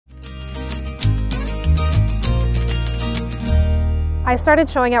I started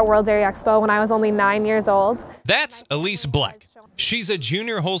showing at World Dairy Expo when I was only 9 years old. That's Elise Bleck. She's a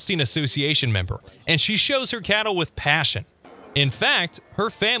Junior Holstein Association member, and she shows her cattle with passion. In fact, her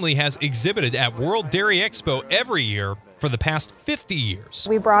family has exhibited at World Dairy Expo every year for the past 50 years.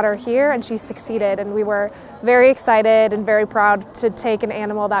 We brought her here and she succeeded, and we were very excited and very proud to take an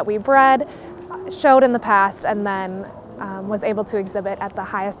animal that we bred, showed in the past, and then was able to exhibit at the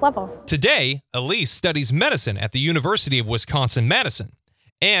highest level. Today, Elise studies medicine at the University of Wisconsin-Madison.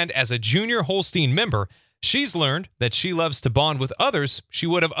 And as a Junior Holstein member, she's learned that she loves to bond with others she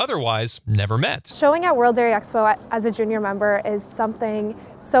would have otherwise never met. Showing at World Dairy Expo as a junior member is something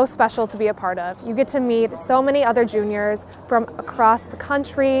so special to be a part of. You get to meet so many other juniors from across the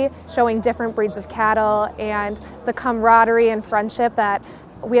country, showing different breeds of cattle, and the camaraderie and friendship that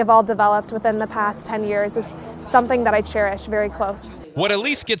we have all developed within the past 10 years is something that I cherish very close. What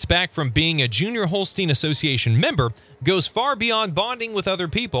Elise gets back from being a Junior Holstein Association member goes far beyond bonding with other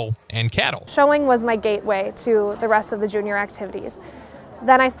people and cattle. Showing was my gateway to the rest of the junior activities.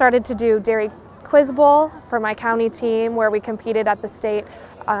 Then I started to do Dairy Quiz Bowl for my county team, where we competed at the state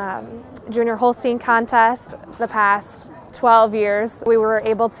Junior Holstein contest the past 12 years. We were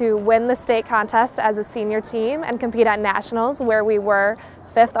able to win the state contest as a senior team and compete at nationals, where we were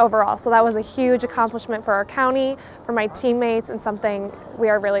 5th overall. So that was a huge accomplishment for our county, for my teammates, and something we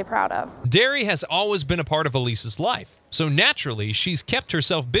are really proud of. Dairy has always been a part of Elise's life, so naturally she's kept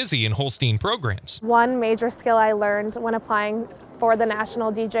herself busy in Holstein programs. One major skill I learned when applying for the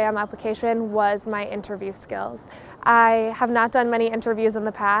national DJM application was my interview skills. I have not done many interviews in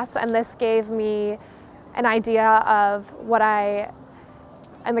the past, and this gave me an idea of what I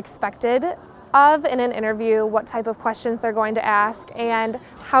am expected of in an interview, what type of questions they're going to ask, and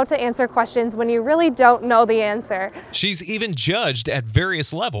how to answer questions when you really don't know the answer. She's even judged at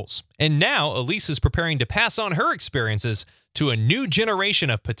various levels, and now Elise is preparing to pass on her experiences to a new generation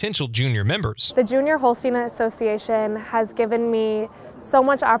of potential junior members. The Junior Holstein Association has given me so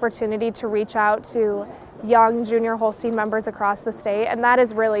much opportunity to reach out to young Junior Holstein members across the state, and that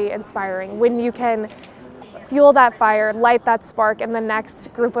is really inspiring when you can fuel that fire, light that spark in the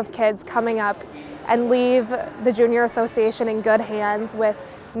next group of kids coming up, and leave the Junior Association in good hands with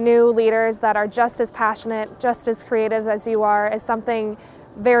new leaders that are just as passionate, just as creative as you are, is something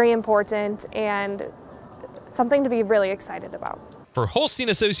very important and something to be really excited about. For Holstein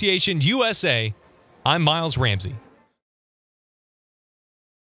Association USA, I'm Miles Ramsey.